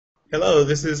Hello,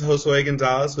 this is Josue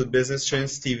Gonzalez with Business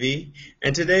Trends TV,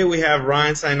 and today we have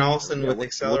Ryan Steinolfson with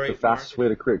What's the Accelerate fastest way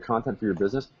to create content for your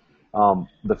business?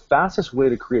 The fastest way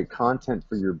to create content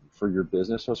for your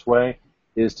business, Josue,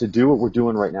 is to do what we're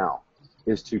doing right now,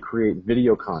 is to create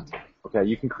video content. Okay,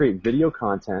 you can create video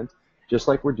content just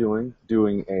like we're doing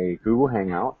a Google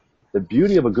Hangout. The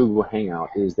beauty of a Google Hangout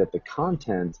is that the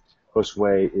content,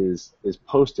 Josue, is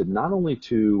posted not only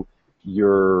to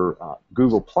your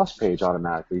Google Plus page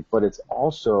automatically, but it's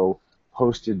also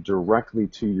posted directly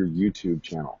to your YouTube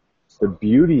channel. The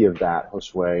beauty of that,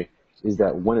 Josue, is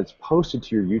that when it's posted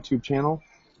to your YouTube channel,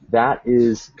 that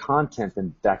is content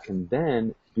and that can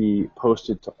then be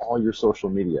posted to all your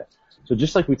social media. So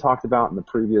just like we talked about in the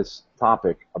previous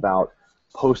topic about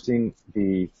posting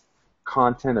the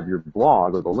content of your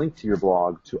blog or the link to your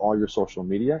blog to all your social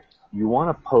media, you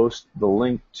want to post the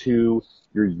link to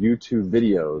your YouTube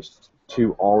videos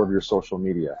to all of your social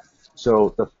media.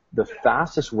 So the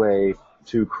fastest way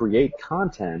to create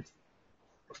content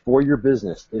for your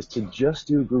business is to just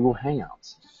do Google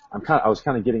Hangouts. I was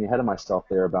kind of getting ahead of myself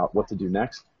there about what to do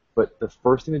next, but the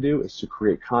first thing to do is to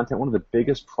create content. One of the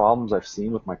biggest problems I've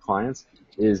seen with my clients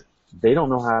is they don't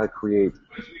know how to create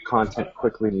content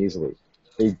quickly and easily.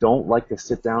 They don't like to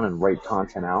sit down and write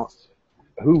content out.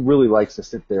 Who really likes to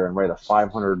sit there and write a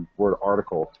 500-word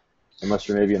article, unless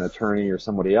you're maybe an attorney or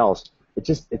somebody else? It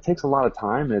takes a lot of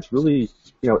time, and it's really,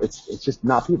 it's just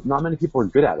not many people are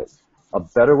good at it. A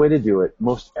better way to do it,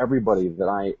 most everybody I've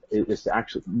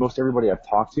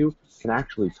talked to can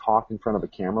actually talk in front of a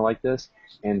camera like this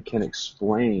and can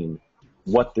explain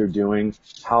what they're doing,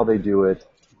 how they do it,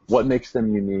 what makes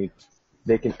them unique.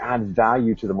 They can add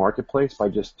value to the marketplace by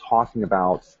just talking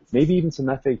about maybe even some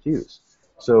FAQs.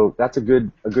 So that's a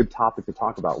good topic to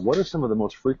talk about. What are some of the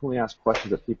most frequently asked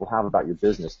questions that people have about your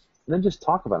business? And then just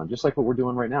talk about them, just like what we're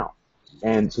doing right now.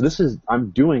 And so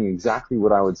I'm doing exactly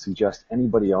what I would suggest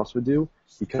anybody else would do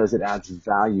because it adds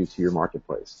value to your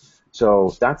marketplace.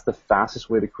 So that's the fastest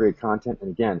way to create content.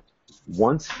 And again,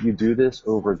 once you do this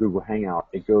over Google Hangout,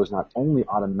 it goes not only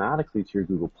automatically to your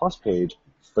Google Plus page,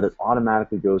 but it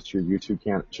automatically goes to your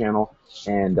YouTube channel.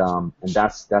 And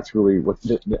that's really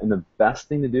and the best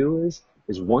thing to do is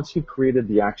once you've created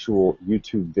the actual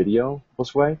YouTube video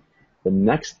this way, the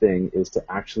next thing is to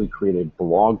actually create a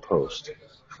blog post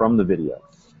from the video.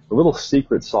 The little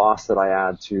secret sauce that I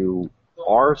add to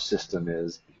our system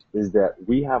is that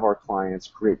we have our clients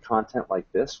create content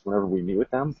like this whenever we meet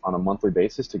with them on a monthly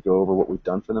basis to go over what we've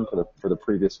done for them for the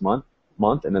previous month,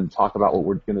 and then talk about what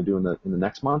we're going to do in the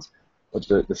next month. But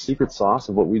the secret sauce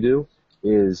of what we do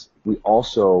is we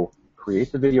also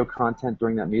create the video content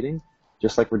during that meeting,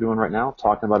 just like we're doing right now,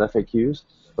 talking about FAQs.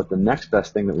 But the next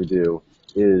best thing that we do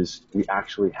is we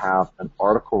actually have an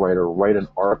article writer write an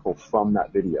article from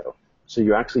that video. So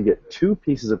you actually get two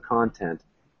pieces of content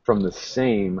from the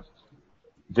same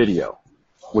video,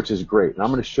 which is great. And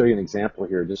I'm going to show you an example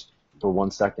here just for 1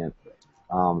 second.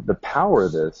 The power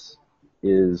of this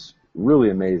is really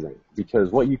amazing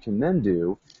because what you can then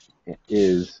do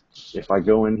is if I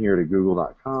go in here to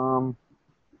google.com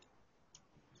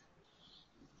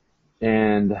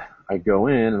and I go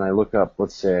in and I look up,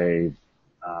 let's say,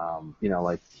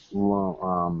 like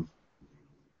loan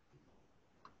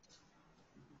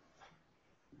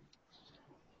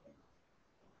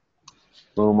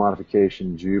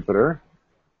modification Jupiter.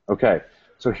 Okay,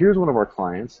 so here's one of our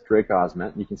clients, Drake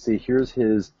Osment. You can see here's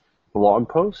his blog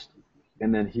post,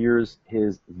 and then here's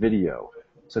his video.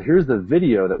 So here's the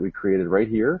video that we created right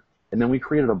here, and then we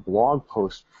created a blog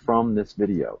post from this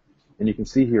video. And you can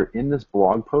see here in this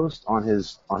blog post on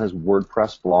his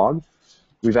WordPress blog,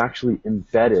 we've actually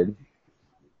embedded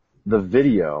the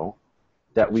video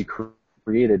that we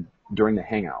created during the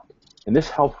Hangout. And this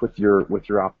helps with your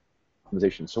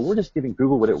optimization. So we're just giving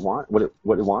Google what it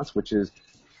wants, which is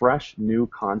fresh new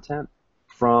content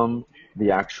from the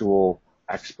actual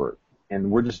expert. And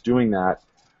we're just doing that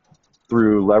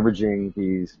through leveraging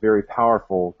these very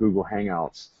powerful Google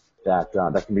Hangouts that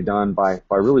can be done by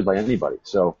anybody.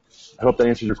 So I hope that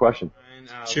answers your question.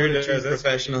 Sure does. That's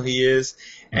professional he is.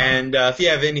 And if you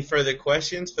have any further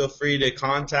questions, feel free to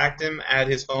contact him at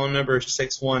his phone number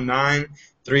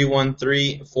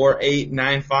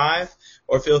 619-313-4895,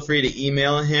 or feel free to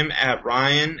email him at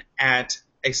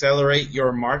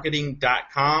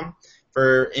ryan@accelerateyourmarketing.com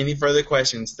for any further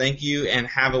questions. Thank you and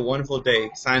have a wonderful day.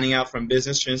 Signing out from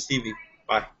Business Trends TV.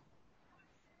 Bye.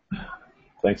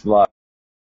 Thanks a lot.